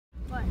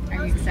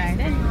Are you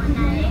excited?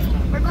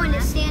 We're going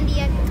to San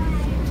Diego.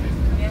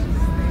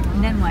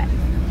 And then what?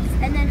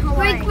 And then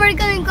Hawaii. We're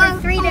gonna go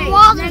for 3 days.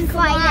 water And then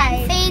fight Hawaii.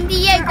 at San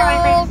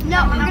Diego.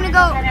 No, we're gonna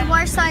go to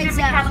our sides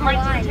at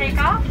Hawaii.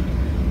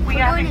 We're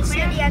going to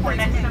San Diego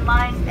today.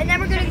 And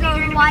then we're gonna go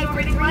to Hawaii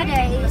for 3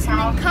 days, and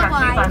then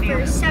Kauai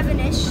for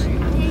 7-ish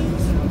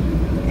days.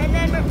 And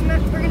then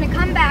we're gonna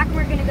come back.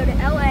 We're gonna go to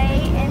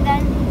LA, and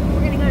then we're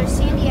gonna go to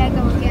San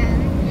Diego again,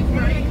 and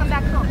we're gonna come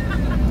back home.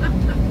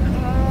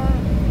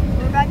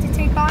 We're about to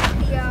take off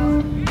the.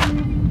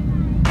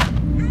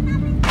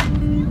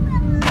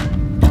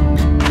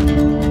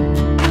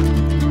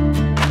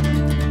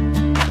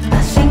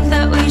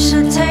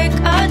 Should take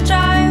a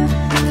drive,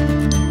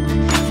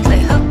 play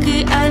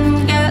hooky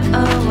and get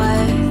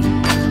away,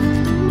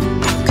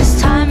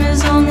 'cause time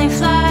is only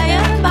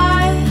flying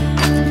by,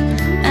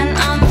 and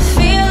I'm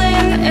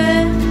feeling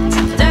it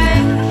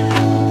today.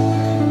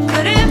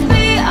 Could it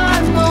be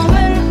our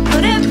moment?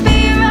 Could it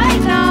be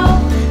right now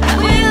that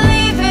we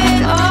leave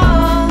it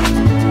all?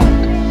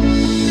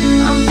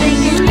 I'm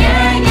thinking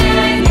yeah,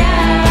 yeah,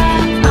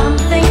 yeah. I'm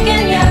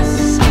thinking yes.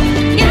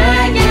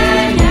 Yeah,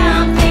 yeah, yeah.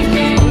 I'm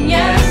thinking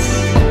yes.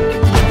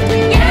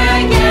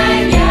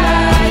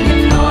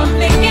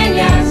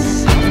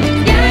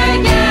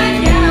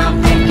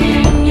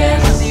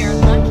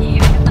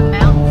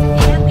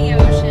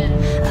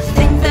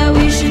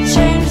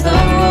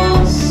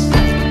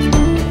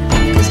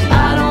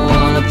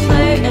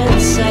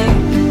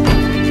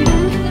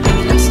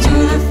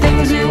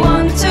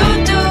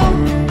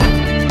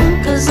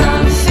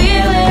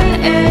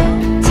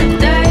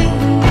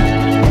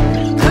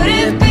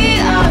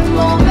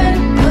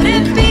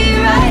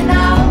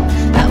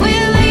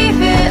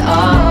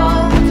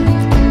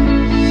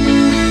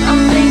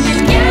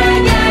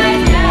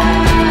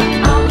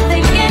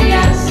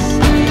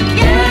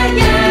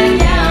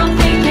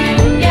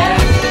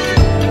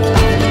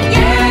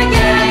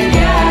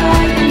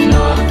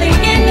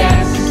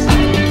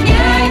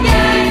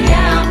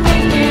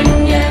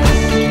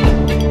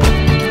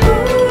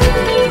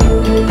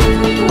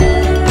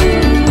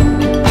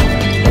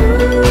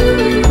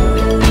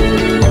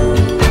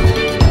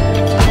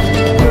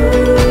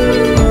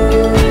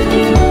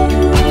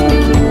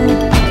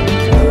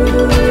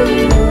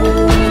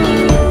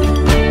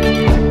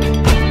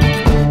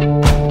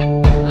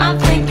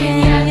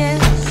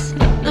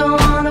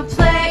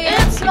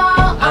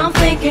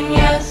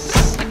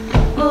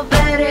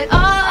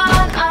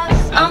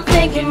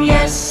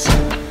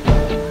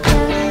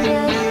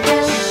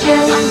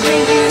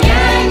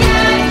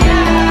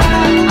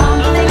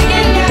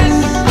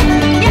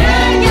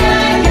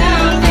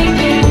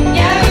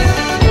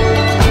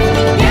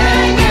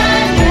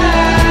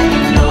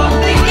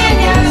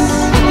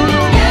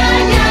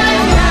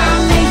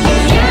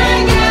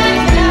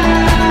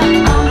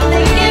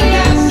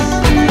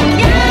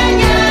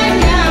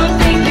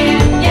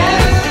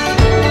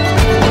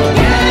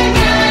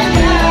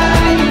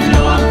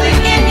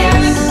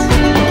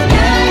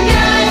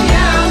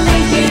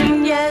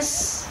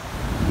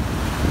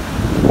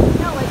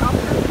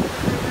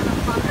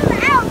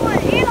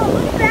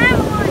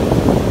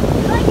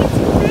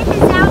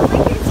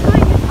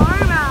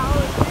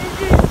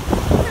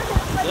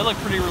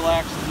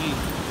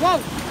 Whoa!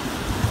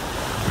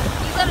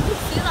 You got a big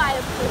sea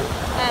lion.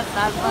 That's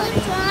not funny.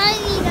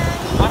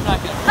 I'm not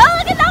gonna. Oh,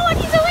 look at that one!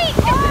 He's awake!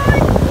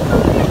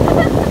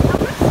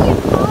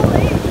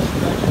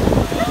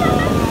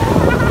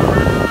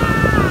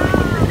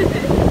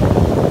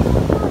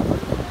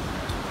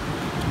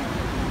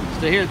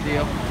 Stay here,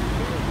 Theo.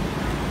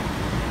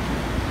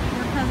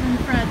 Your cousin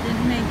Fred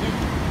didn't make it.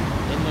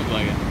 Doesn't look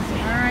like it.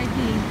 R.I.P.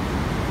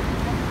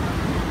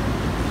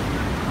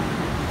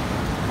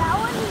 That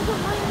one is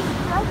completely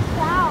stretched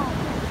out.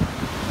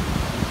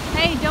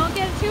 Hey, don't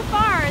get too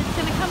far. It's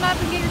going to come up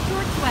and get your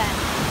shorts wet.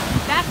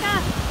 Back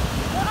up.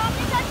 Oh,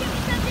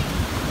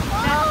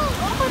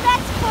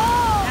 that's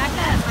cold. Back up.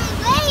 That's my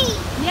leg.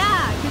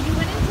 Yeah, because you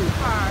went in too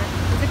far.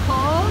 Is it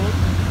cold?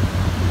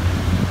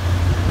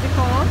 Is it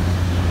cold?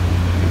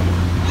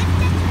 It's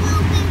just a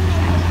little bit.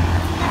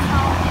 That's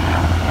all.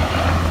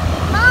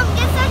 Mom,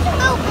 it's such a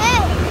little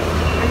bit.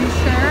 Are you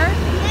sure?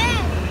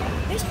 Yeah.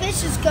 This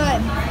fish is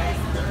good.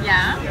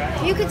 Yeah.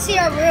 You can see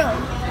our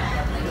room.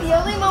 The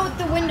only one with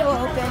the window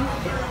open.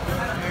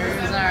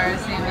 Here's our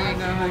San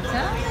Diego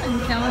hotel,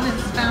 and Kellen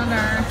has found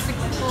our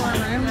 6th floor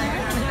room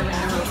there with the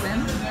window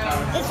open.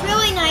 It's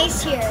really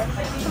nice here.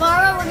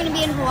 Tomorrow we're going to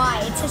be in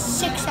Hawaii. It's a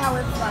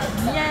 6-hour flight.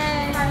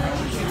 Yay!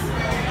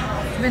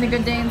 It's been a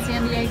good day in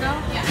San Diego?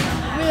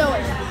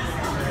 Really.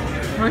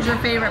 What's your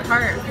favorite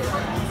part?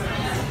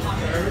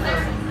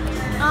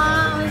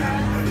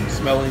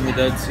 Smelling the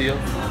dead seal.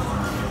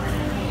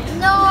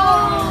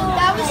 No,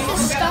 that was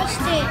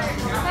disgusting.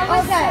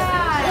 Okay,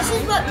 this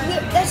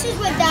is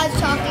what Dad's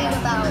talking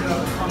about.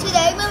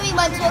 Today when we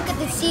went to look at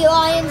the sea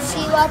lions,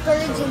 sea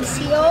leopards, and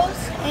seals,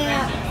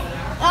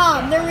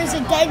 and there was a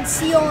dead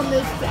seal on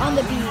the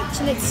beach,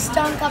 and it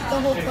stunk up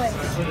the whole place.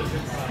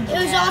 It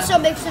was also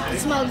mixed with the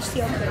smell of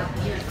seal food.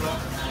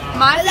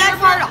 My favorite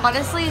part,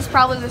 honestly, is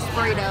probably this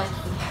burrito.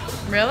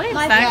 Really? It's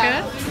My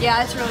that favorite. good?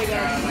 Yeah, it's really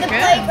good.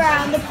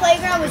 The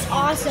playground was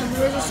awesome.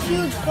 There was this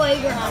huge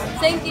playground.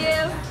 Thank you.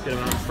 Get him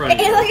out in front of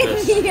Hey, you look like at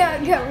this. me.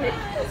 Go.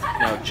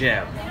 Now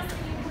jab.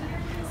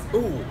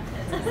 Ooh.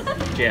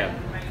 Jab.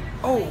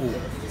 Oh.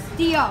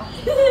 Dio.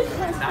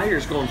 Now you're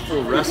just going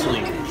full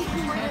wrestling.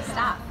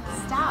 Stop.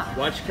 Stop.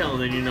 Watch Kellen,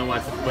 then you know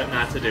what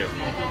not to do.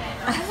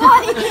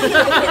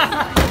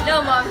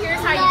 No, Mom, here's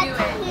how you do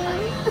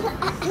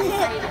it.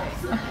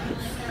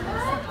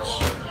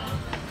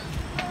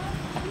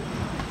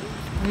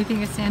 What do you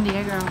think of San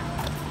Diego?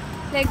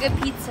 They have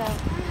good pizza.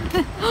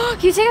 Can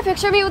you take a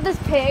picture of me with this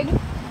pig?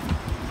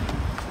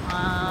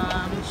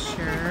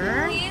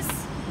 Sure. Please?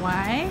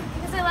 Why?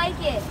 Because I like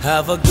it.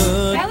 Have a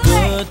good, By the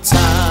way- good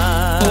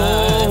time.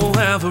 Oh,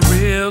 have a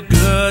real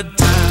good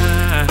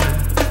time.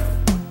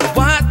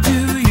 Why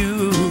do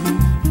you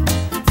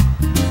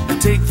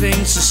take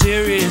things so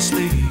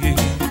seriously?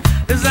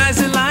 As I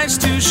say, life's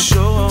too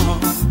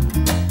short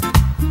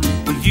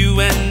for you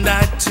and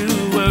I to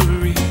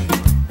worry.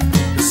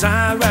 'Cause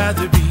I'd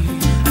rather be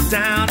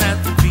down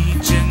at the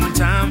beach in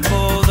time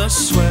for the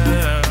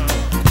swell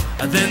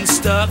than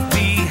stuck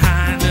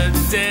behind a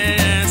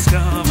desk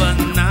of a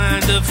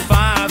 9 to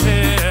 5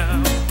 here.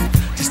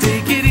 Just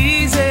take it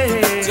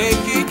easy.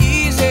 Take it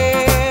easy.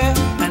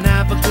 And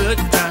have a good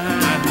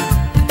time.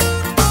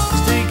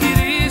 Just take it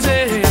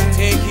easy.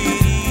 Take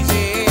it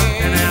easy.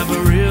 And have a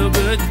real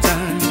good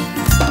time.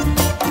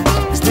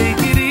 Just take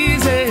it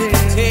easy.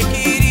 Take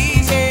it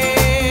easy.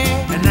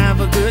 And have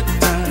a good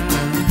time.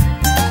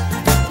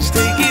 Just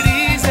take it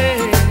easy.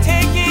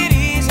 Take it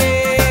easy.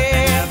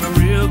 And have a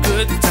real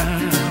good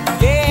time.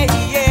 Yeah,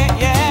 yeah,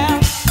 yeah.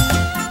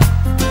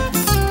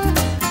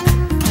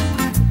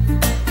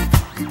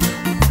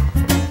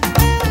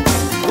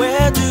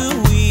 Where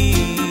do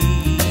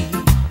we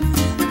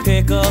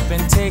pick up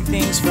and take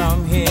things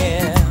from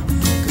here?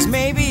 'Cause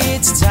maybe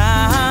it's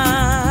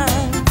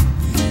time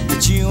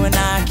that you and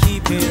I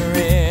keep it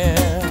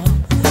real.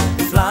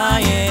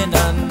 Flying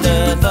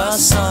under the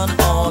sun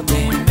all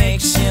day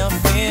makes you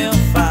feel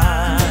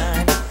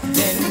fine.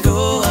 Then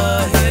go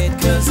ahead,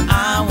 'cause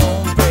I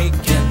won't break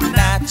your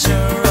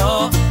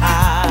natural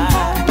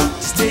high.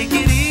 Just take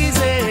it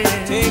easy.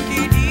 Take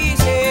it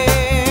easy.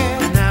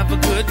 And have a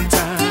good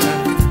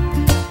time.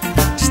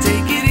 Just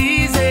take it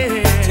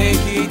easy.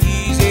 Take it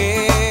easy.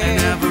 And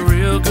have a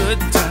real good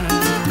time.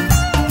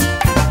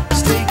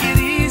 Just take it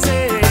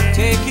easy.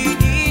 Take it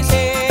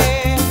easy.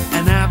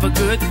 And have a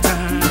good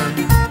time.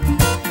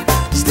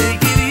 Just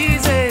take it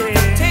easy.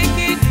 Take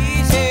it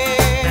easy.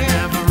 And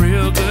have a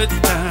real good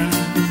time.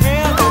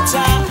 Real good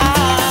time.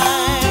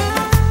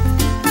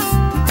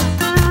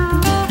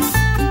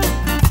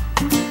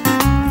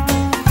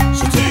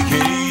 So take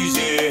it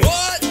easy.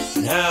 What?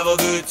 And have a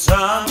good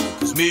time.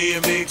 'Cause me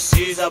and Mix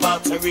is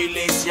about to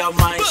release your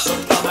mind. So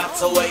no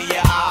matter where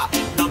you are,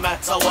 no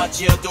matter what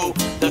you do,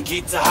 the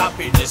key to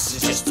happiness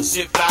is just to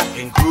sit back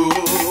and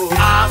groove.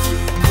 I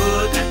feel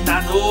good and I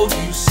know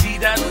you see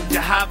that when you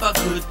have a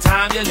good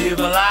time, you live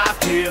a life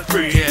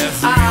carefree.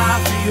 I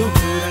feel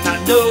good and I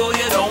know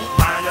you don't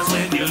mind us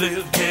when you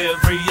live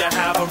carefree. You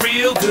have a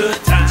real good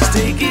time. Just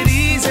take it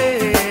easy.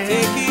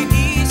 Take it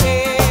easy.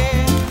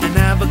 And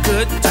have a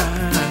good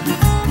time.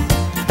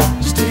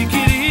 Just take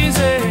it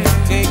easy.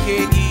 Take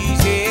it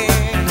easy.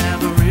 And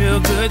have a real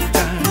good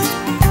time.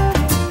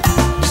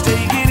 Just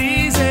take it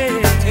easy.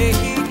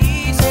 Take it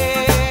easy.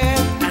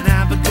 And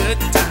have a good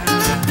time.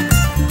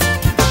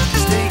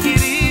 Just take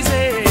it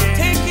easy.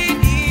 Take it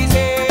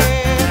easy.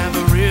 And have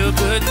a real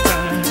good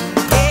time.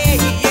 Yeah,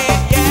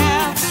 yeah,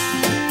 yeah.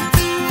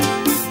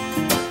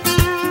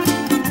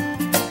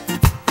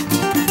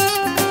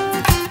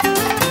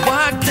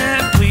 Why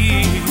can't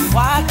we?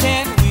 Why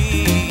can't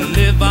we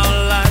live our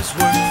lives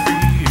work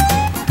free?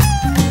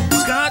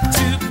 It's got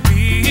to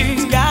be.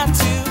 It's got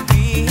to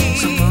be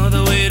some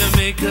other way to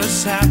make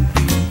us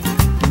happy.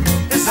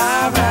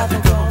 I'd rather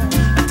go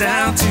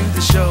down to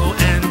the show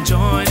and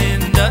join in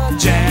the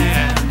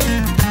jam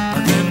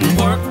than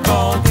work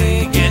all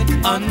day, get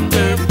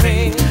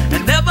underpaid,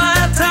 and never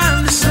have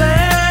time to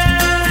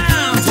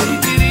slam.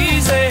 Take it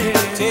easy.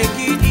 Take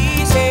it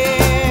easy.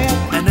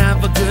 And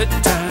have a good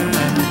time.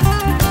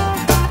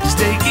 Just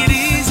take it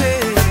easy.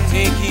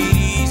 Take it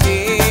easy.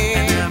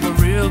 And have a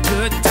real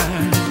good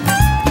time.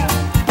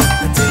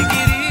 Take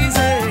it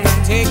easy.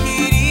 Take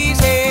it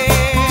easy.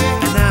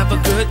 And have a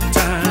good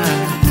time.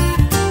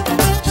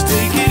 Just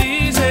take it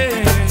easy.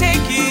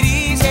 Take it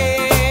easy.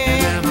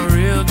 And have a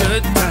real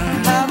good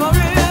time. Have a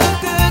real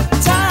good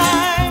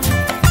time.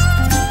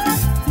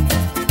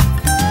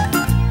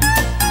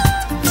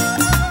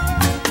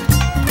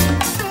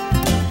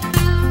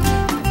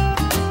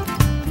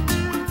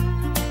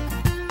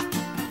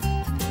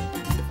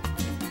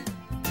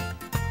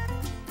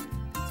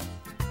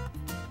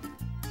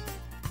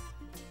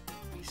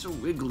 He's so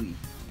wiggly.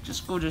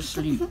 Just go to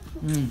sleep.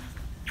 And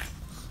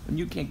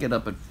you can't get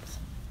up at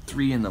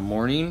 3 in the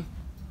morning,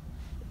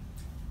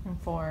 And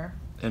 4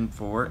 and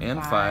 4 and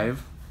Five.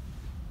 5.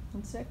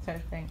 and 6, I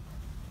think.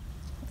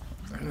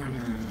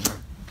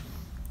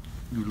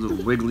 You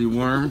little wiggly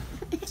worm.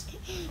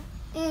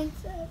 And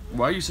 7.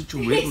 Why are you such a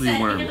wiggly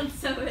worm? And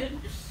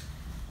 7.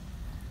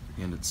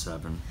 And it's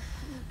 7.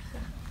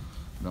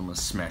 And I'm gonna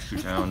smash you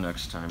down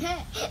next time.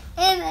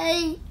 And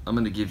 8. I'm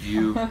gonna give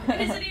you.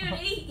 It isn't even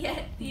 8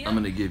 yet. Yeah. I'm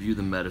gonna give you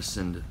the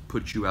medicine to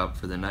put you out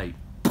for the night.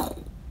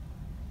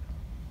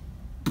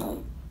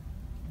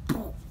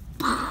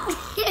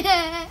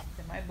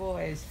 My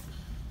boys.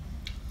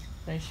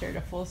 They shared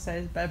a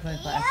full-size bed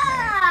with last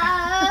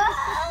night.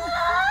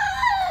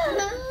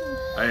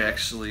 I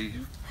actually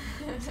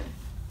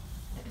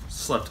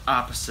slept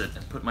opposite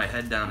and put my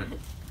head down at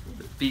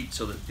the feet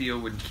so that Theo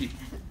wouldn't keep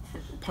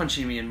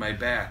punching me in my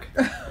back.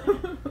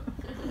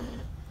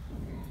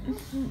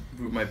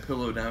 Move my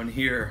pillow down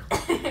here.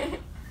 I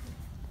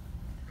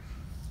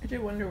did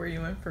wonder where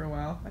you went for a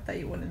while. I thought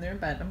you went in there in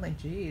bed. I'm like,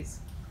 geez.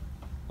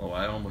 Oh,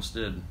 I almost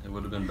did. It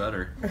would have been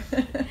better.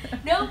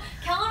 No,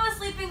 Kellen was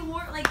sleeping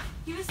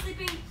he was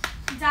sleeping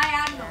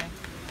diagonal.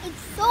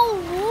 It's so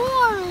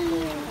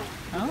warm.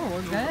 Oh,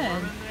 we're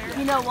good.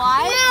 You know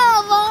why?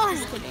 Yeah, Mom.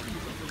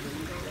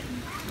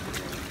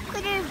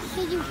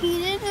 Did you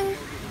heat it?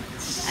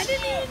 I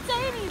didn't even say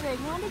anything.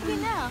 How did you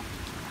know?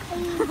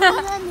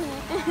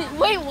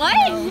 Wait, Wait,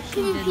 what?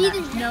 She did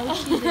not. No,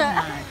 she did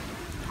not.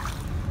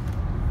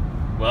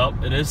 Well,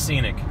 it is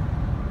scenic.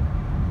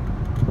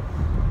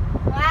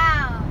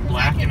 wow.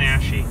 Black and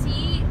ashy.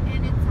 See,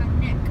 and it's a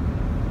Nick.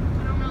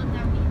 I don't know what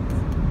that means.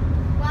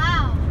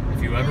 Wow.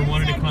 If you ever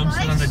wanted to come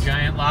sit on the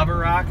giant lava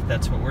rock,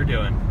 that's what we're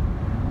doing.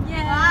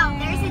 Yeah. Wow,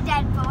 there's a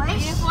dead You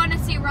bush. just want to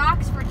see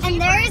rocks for cheaper.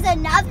 And there's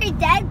another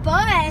dead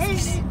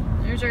bush.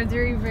 There's our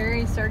three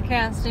very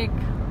sarcastic,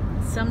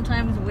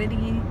 sometimes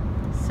witty,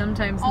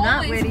 sometimes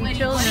not witty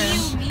children.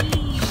 What do you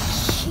mean?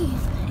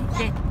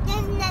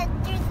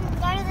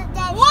 There's a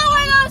dead What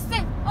were those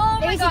things? Oh my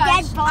There's gosh. a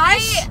dead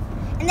bush.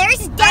 And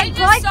there's a dead just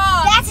bush.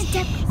 saw- That's a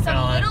dead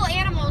Some little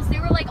animals, they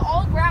were like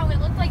all brown. It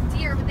looked like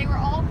deer, but they were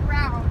all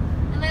brown.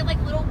 And they had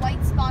like little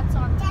white spots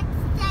on them.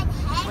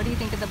 What do you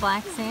think of the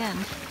black sand?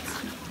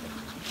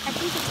 I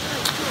think it's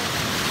really cool.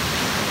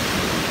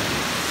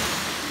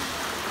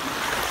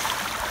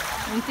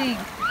 What do you think?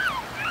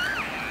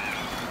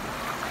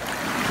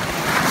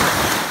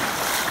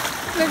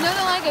 There's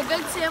nothing like a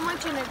good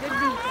sandwich and a good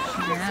beach.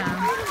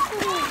 Yeah.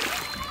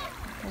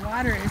 The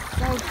water is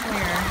so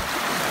clear.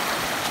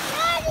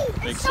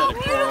 Big So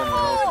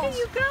beautiful!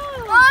 You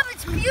go! Mom,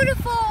 it's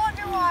beautiful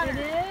underwater. It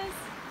is?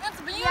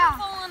 It's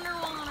beautiful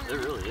underwater. It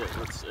really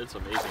is. It's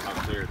amazing how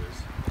clear it is.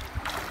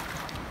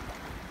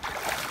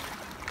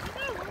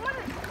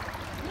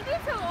 You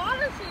need some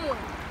water shoes.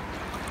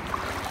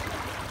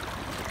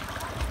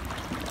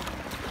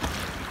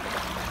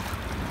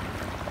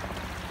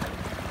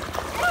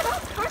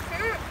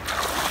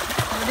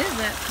 What is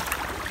it?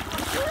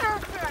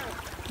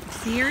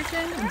 Sea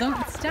urchin?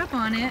 Don't step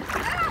on it.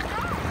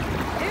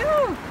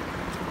 Ew!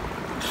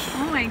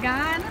 Oh my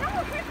god.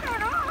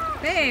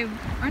 Babe,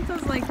 aren't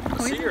those like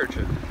poison? Sea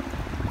urchin.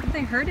 Don't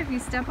they hurt if you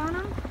step on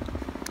them?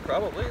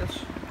 Probably. It's...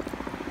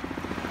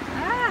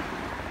 Ah!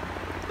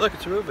 Look,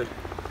 it's moving.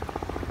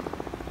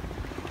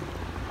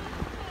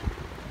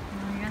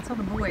 Oh, you gotta tell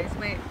the boys.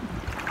 Wait.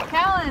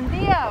 Callan,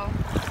 Theo!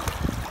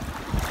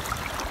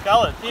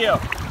 Colin, Theo.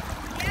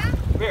 Yeah?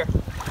 Come here.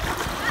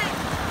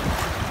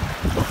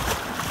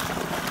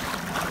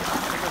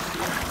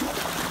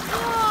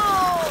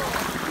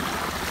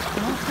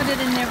 Don't put it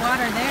in the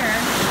water there.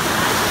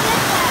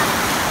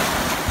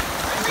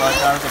 Right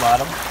down at the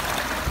bottom.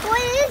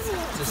 What is it?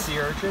 It's a sea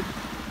urchin.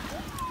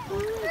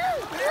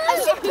 I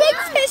see big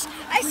fish.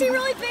 I see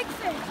really big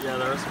fish. Yeah,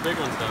 there are some big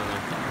ones down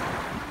there.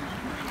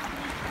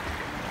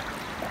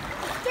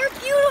 They're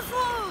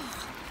beautiful.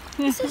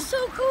 This is so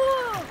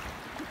cool.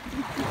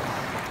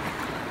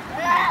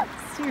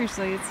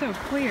 Seriously, it's so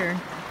clear.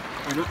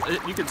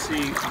 You can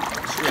see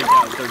straight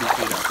down 30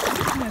 feet up.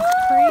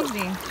 That's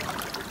crazy.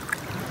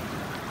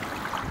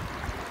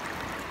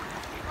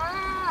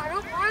 I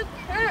don't like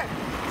it.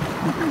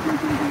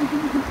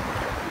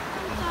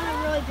 It's on a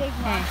really big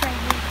rock Hey. right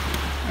here.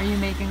 Are you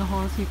making a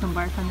hole so you can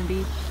bark on the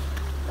beach?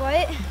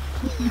 What?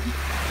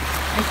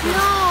 I see.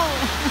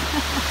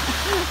 No!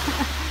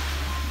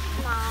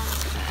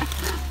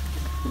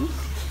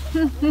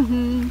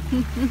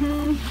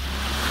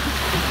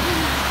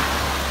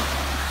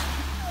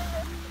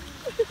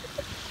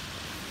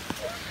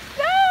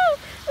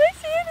 My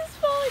sand is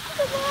falling to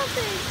the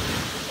laughing.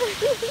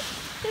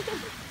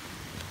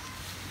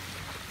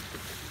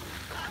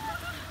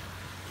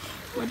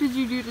 What did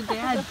you do to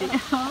Dad,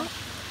 Theo?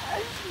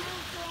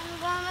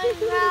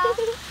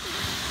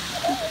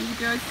 Did you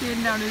go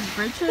sand down his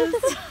britches?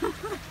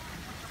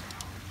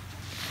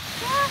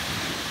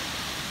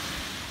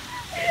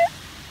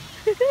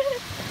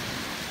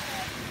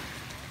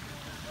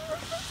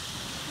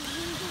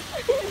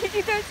 Did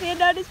you go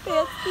sand on his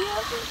pants, Theo?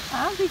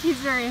 I don't think he's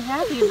very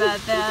happy about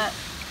that.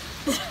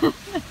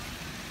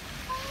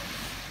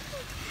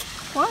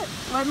 What?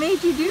 What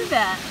made you do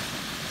that?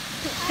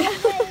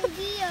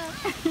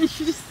 You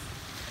just...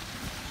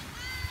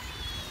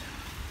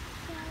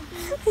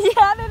 He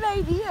had an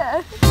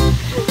idea.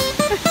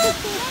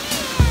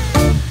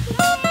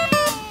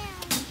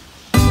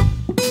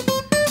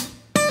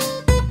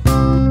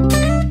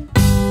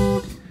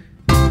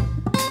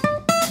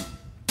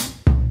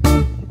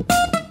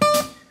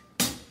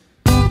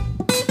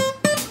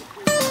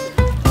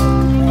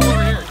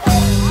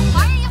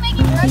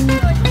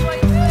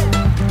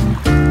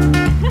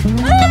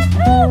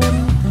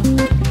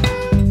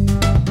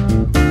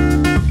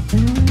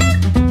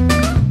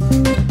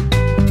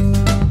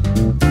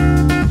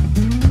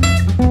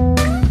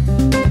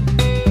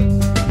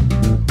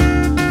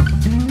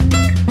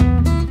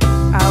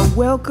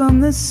 welcome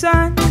the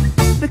sun,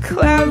 the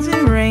clouds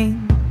and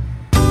rain,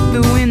 the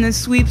wind that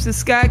sweeps the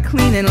sky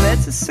clean and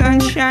lets the sun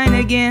shine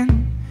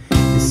again.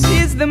 This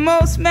is the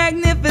most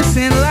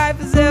magnificent life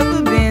has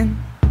ever been.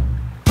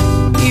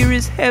 Here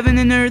is heaven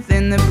and earth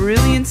and the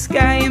brilliant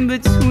sky in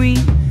between.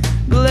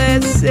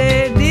 Blessed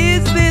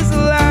is this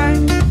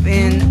life,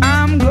 and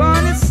I'm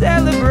gonna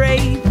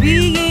celebrate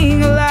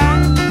being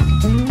alive.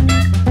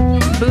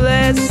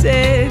 Blessed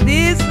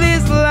is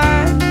this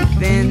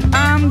life, and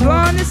I'm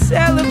gonna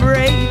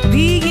celebrate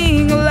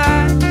being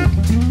alive.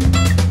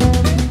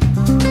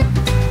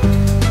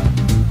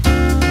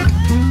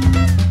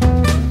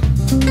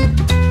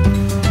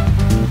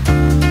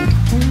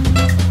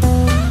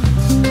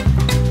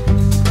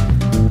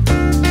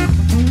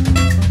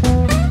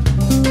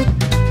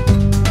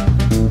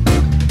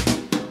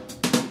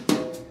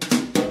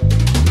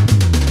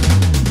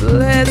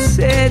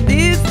 Blessed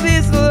is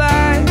this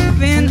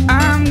life, and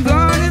I'm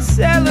gonna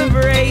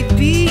celebrate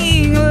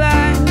being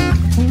alive.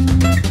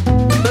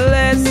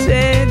 Blessed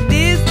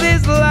is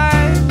this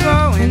life,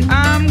 oh, and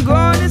I'm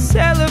gonna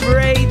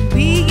celebrate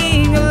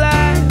being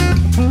alive.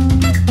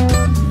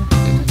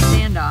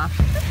 Stand off.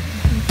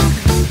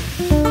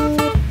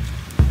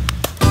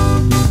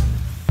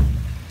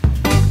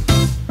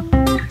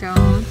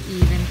 Don't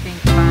even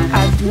think about it.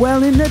 I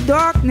dwell in the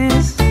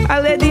darkness,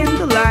 I let in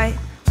the light.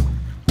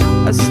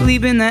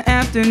 Asleep in the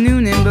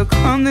afternoon and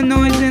become the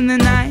noise in the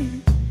night.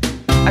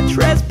 I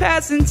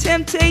trespass in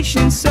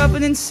temptation,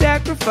 suffered in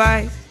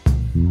sacrifice,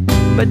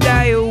 but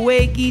I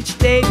awake each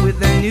day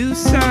with a new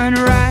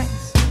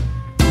sunrise.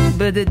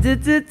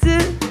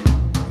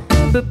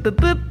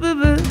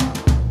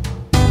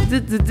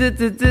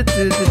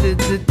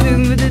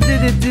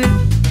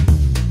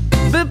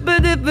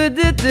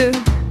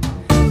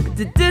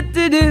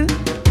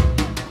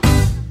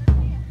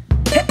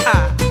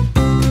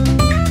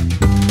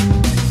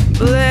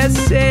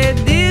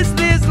 Blessed is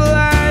this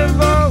life,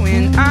 oh,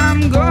 and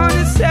I'm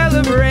gonna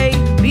celebrate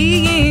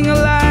being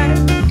alive.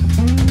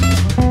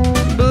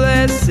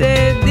 Blessed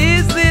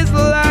is this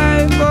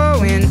life,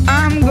 oh, and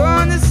I'm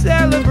gonna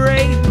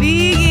celebrate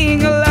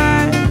being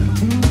alive.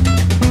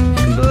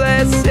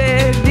 Blessed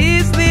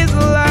is this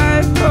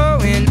life, oh,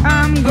 and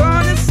I'm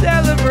gonna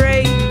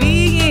celebrate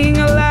being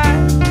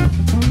alive.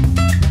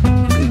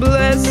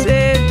 Blessed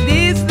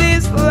is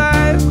this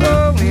life,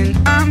 oh, and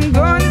I'm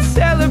gonna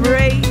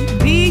celebrate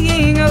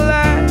being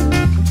alive.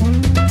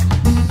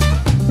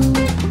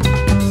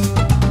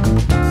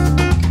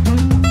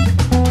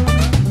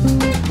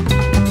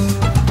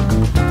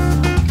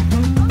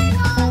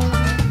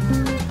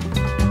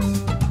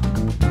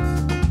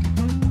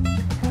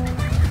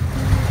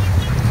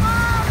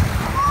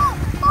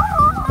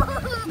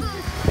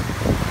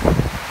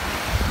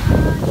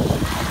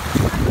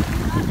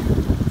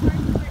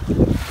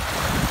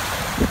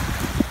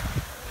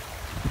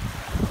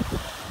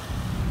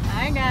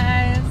 Hi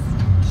guys.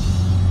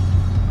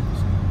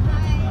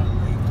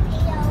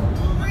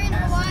 We're in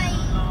Hawaii.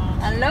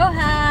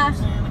 Aloha.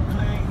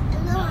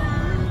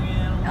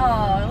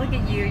 Oh, look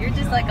at you. You're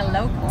just like a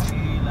local.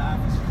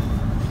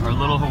 Or a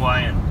little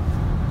Hawaiian.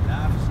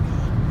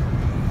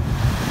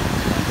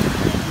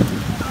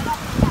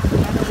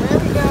 Where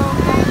we go,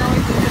 I'm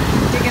always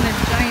digging a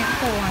giant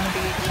hole on the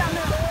beach.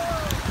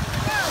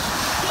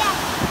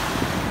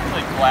 It's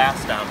like glass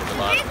down to the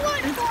bottom.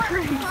 It's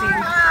crazy.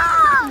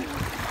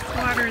 This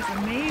water is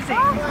amazing.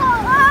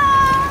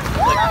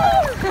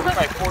 It's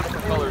like 4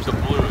 different colors of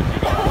blue as you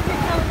go out.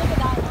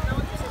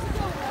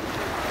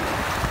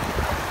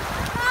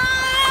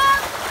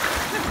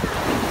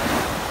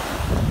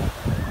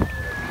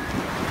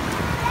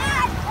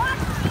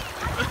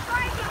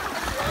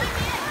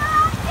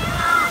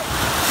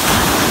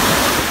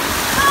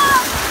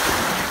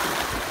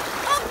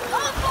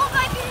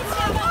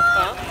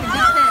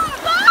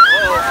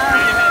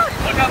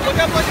 Look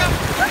up, look up!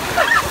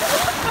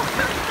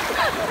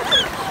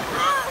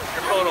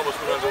 Your phone almost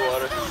went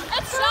underwater. It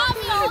shot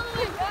me all the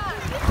way back.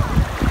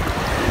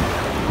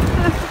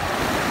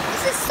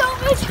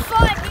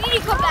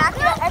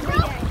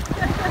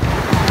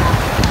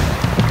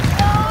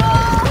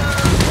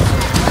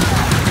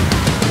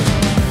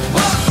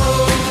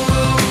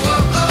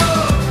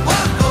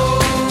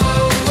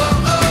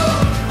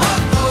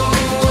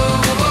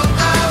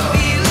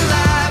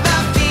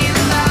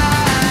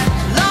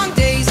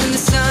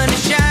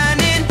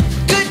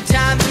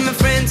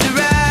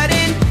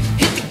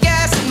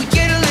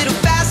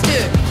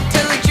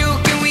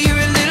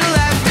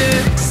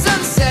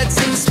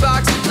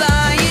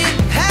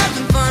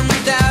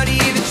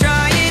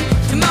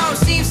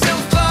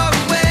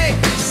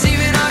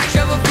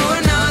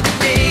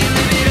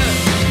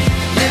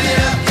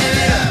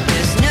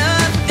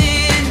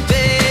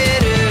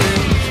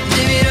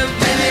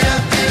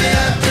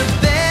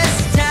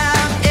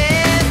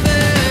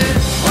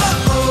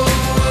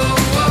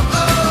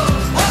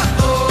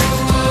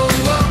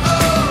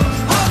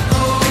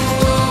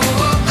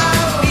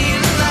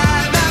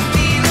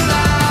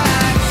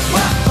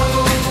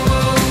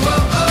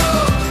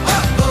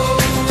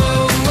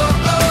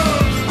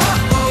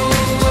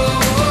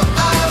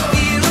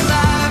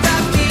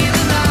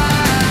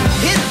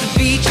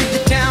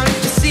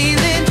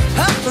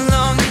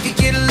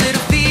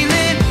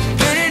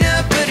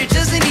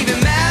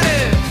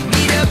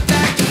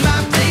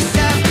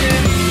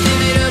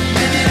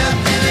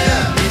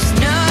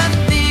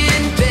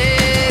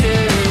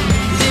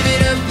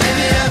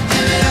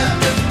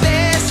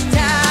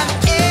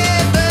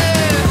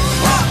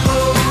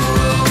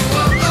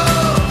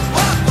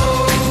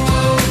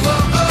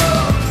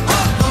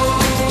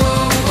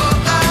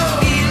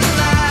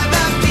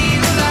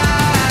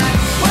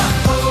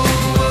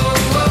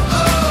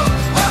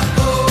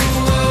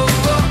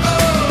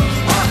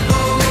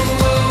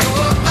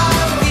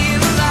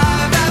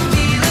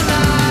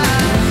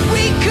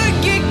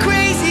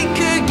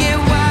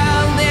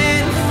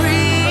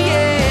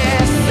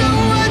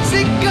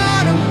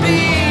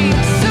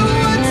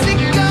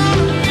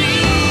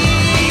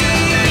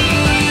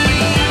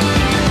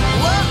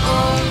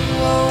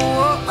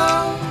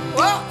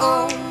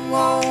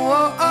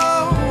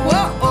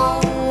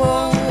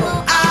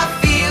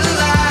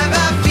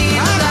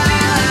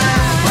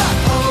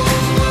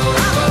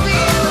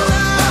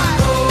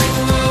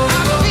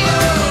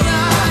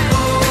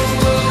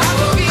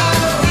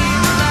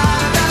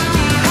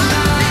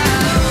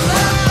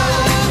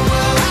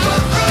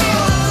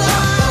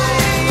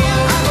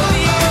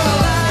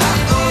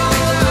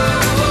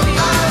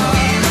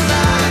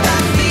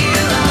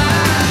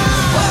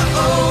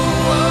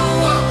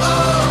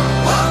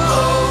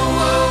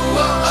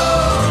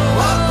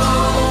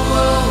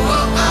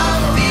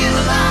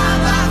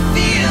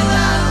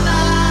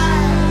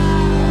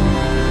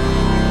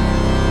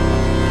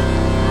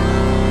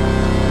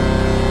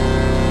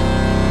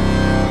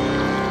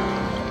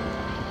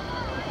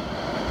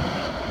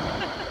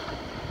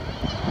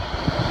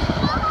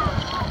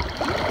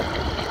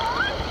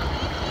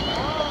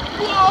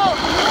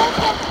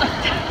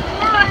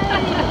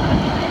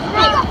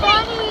 not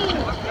funny.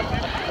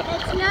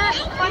 It's not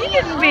funny. You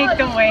didn't make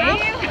the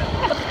wave.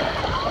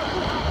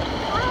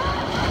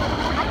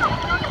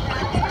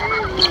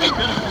 I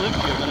could have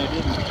flipped you, but I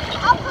didn't.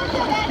 I'll put it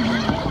in.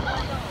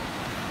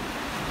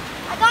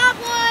 I got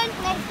one,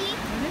 Nikki.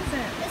 What is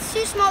it? It's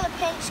too small to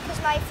pinch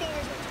because my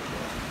fingers are too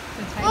big.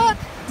 It's a tiny. Look,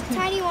 it's a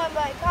tiny one,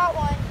 but I got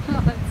one.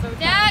 Oh, that's so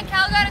Dad,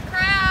 Cal got a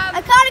crab.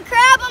 I caught a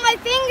crab on my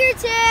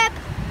fingertip.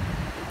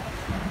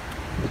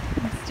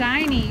 It's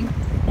tiny.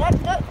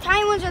 The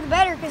tiny ones are the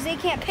better because they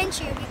can't pinch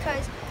you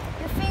because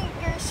your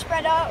fingers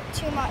spread out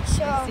too much,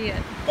 so See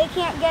it. they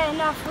can't get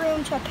enough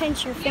room to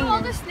pinch your Ew, all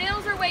the fingers.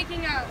 snails are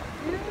waking up.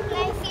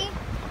 Nancy,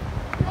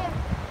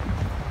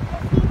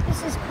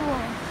 this is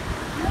cool.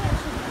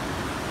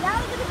 That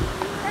was a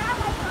crab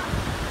I caught.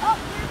 Oh,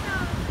 here's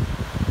another.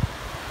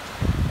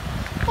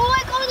 Oh,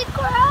 I caught a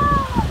crab.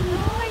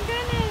 Oh my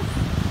goodness.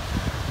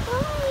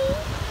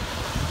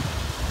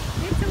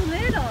 It's a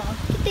little.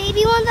 The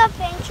baby ones have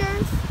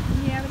pinchers.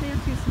 Yeah, but they're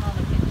too small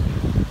to pinch you.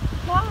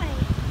 Why?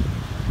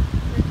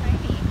 They're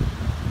tiny.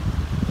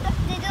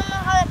 They don't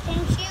know how to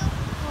pinch you.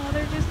 Well,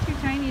 they're just too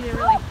tiny to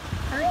really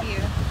hurt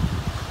you.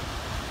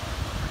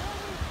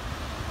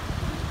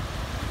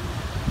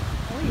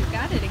 Oh, you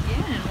got it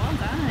again. Well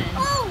done.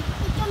 Oh,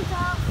 it jumped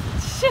off.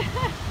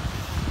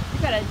 You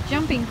got a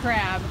jumping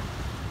crab.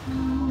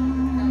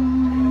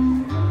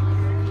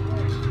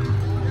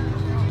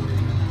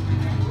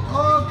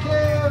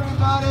 Okay,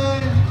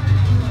 everybody,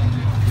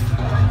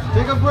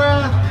 take a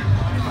breath,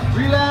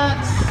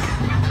 relax.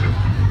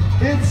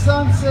 It's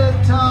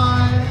sunset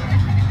time.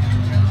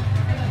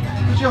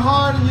 Put your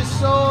heart and your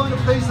soul in a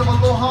place of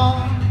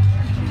aloha,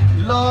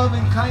 love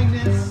and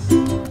kindness.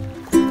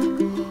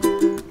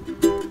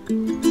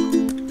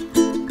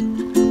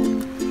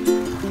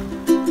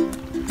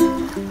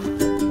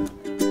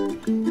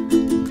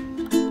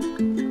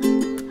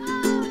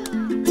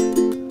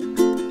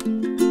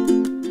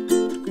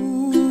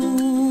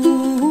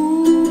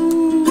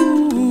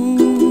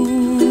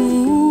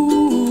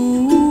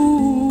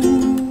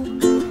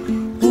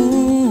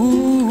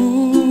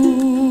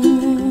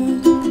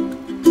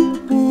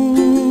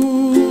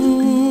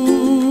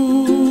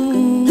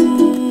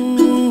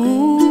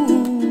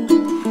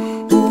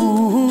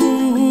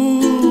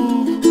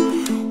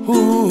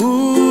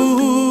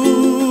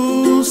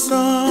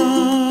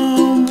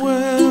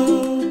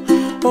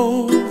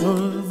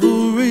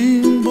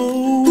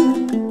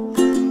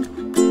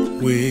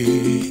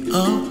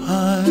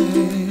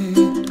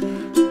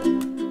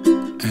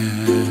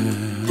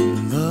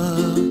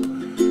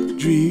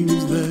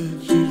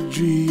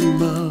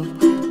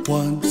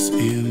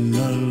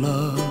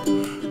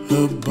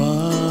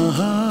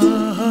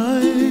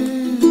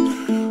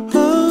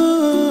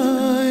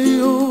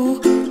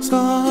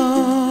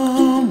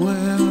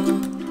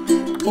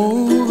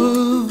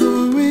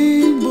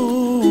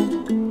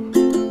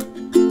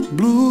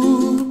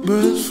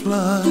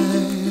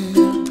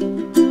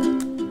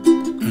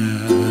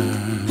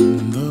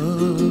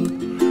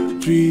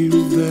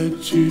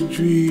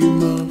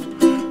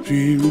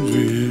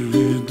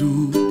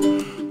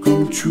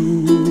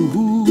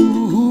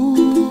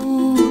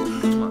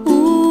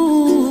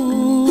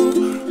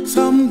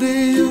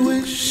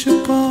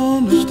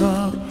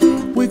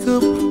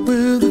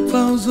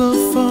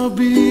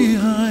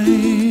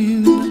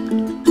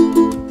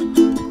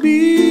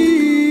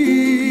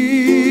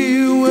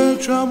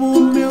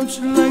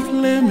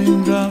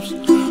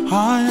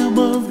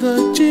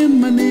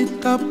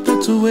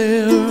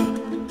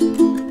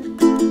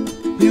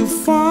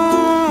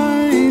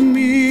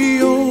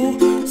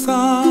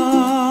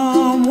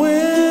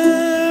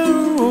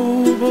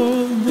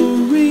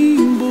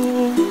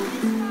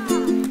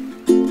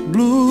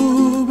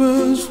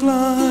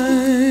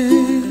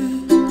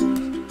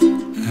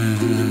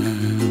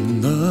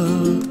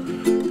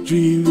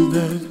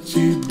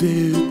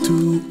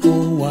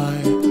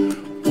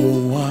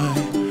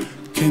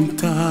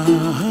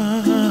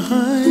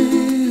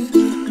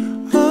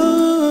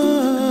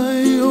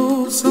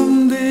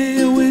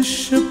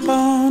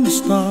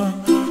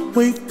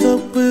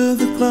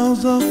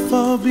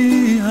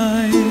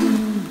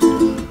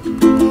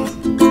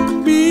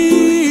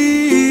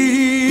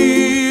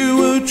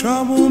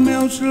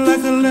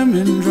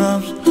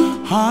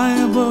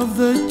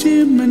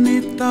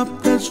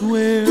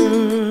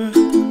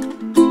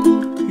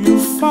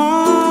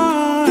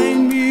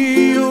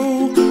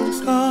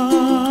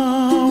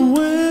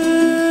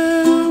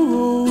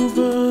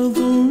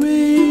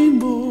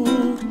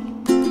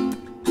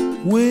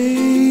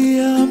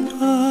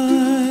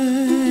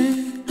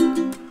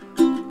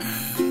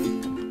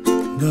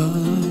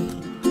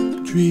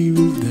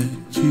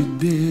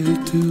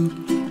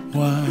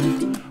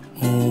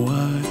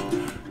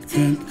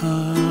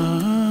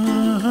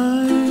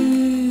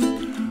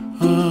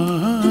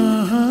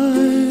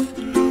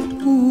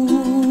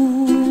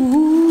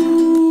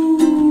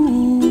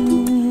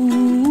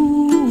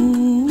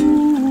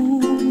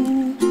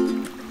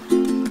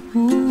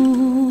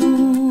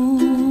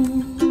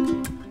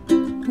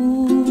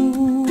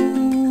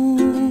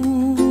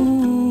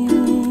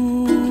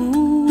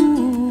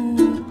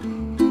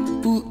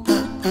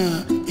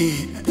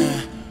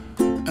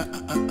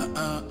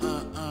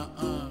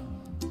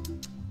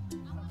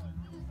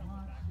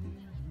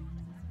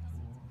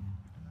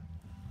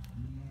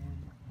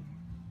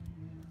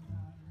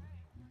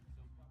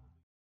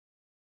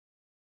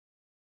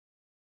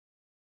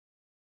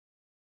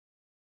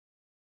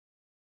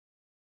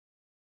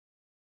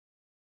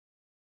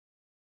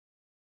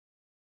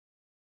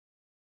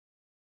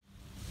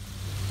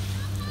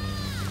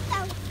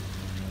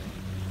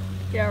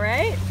 You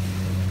alright?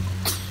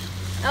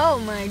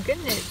 Oh my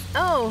goodness.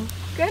 Oh,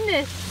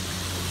 goodness.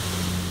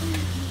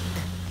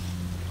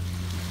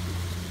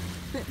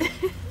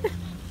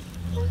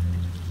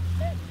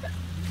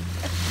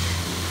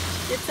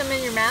 Get some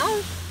in your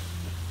mouth?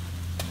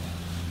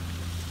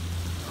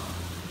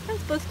 I'm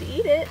supposed to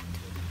eat it.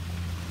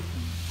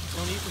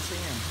 Don't eat the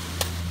sand.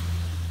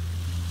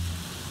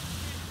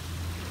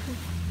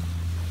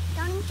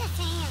 Don't eat the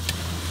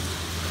sand.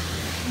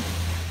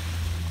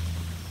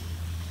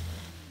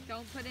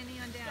 Don't put any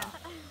on Dad.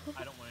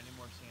 I don't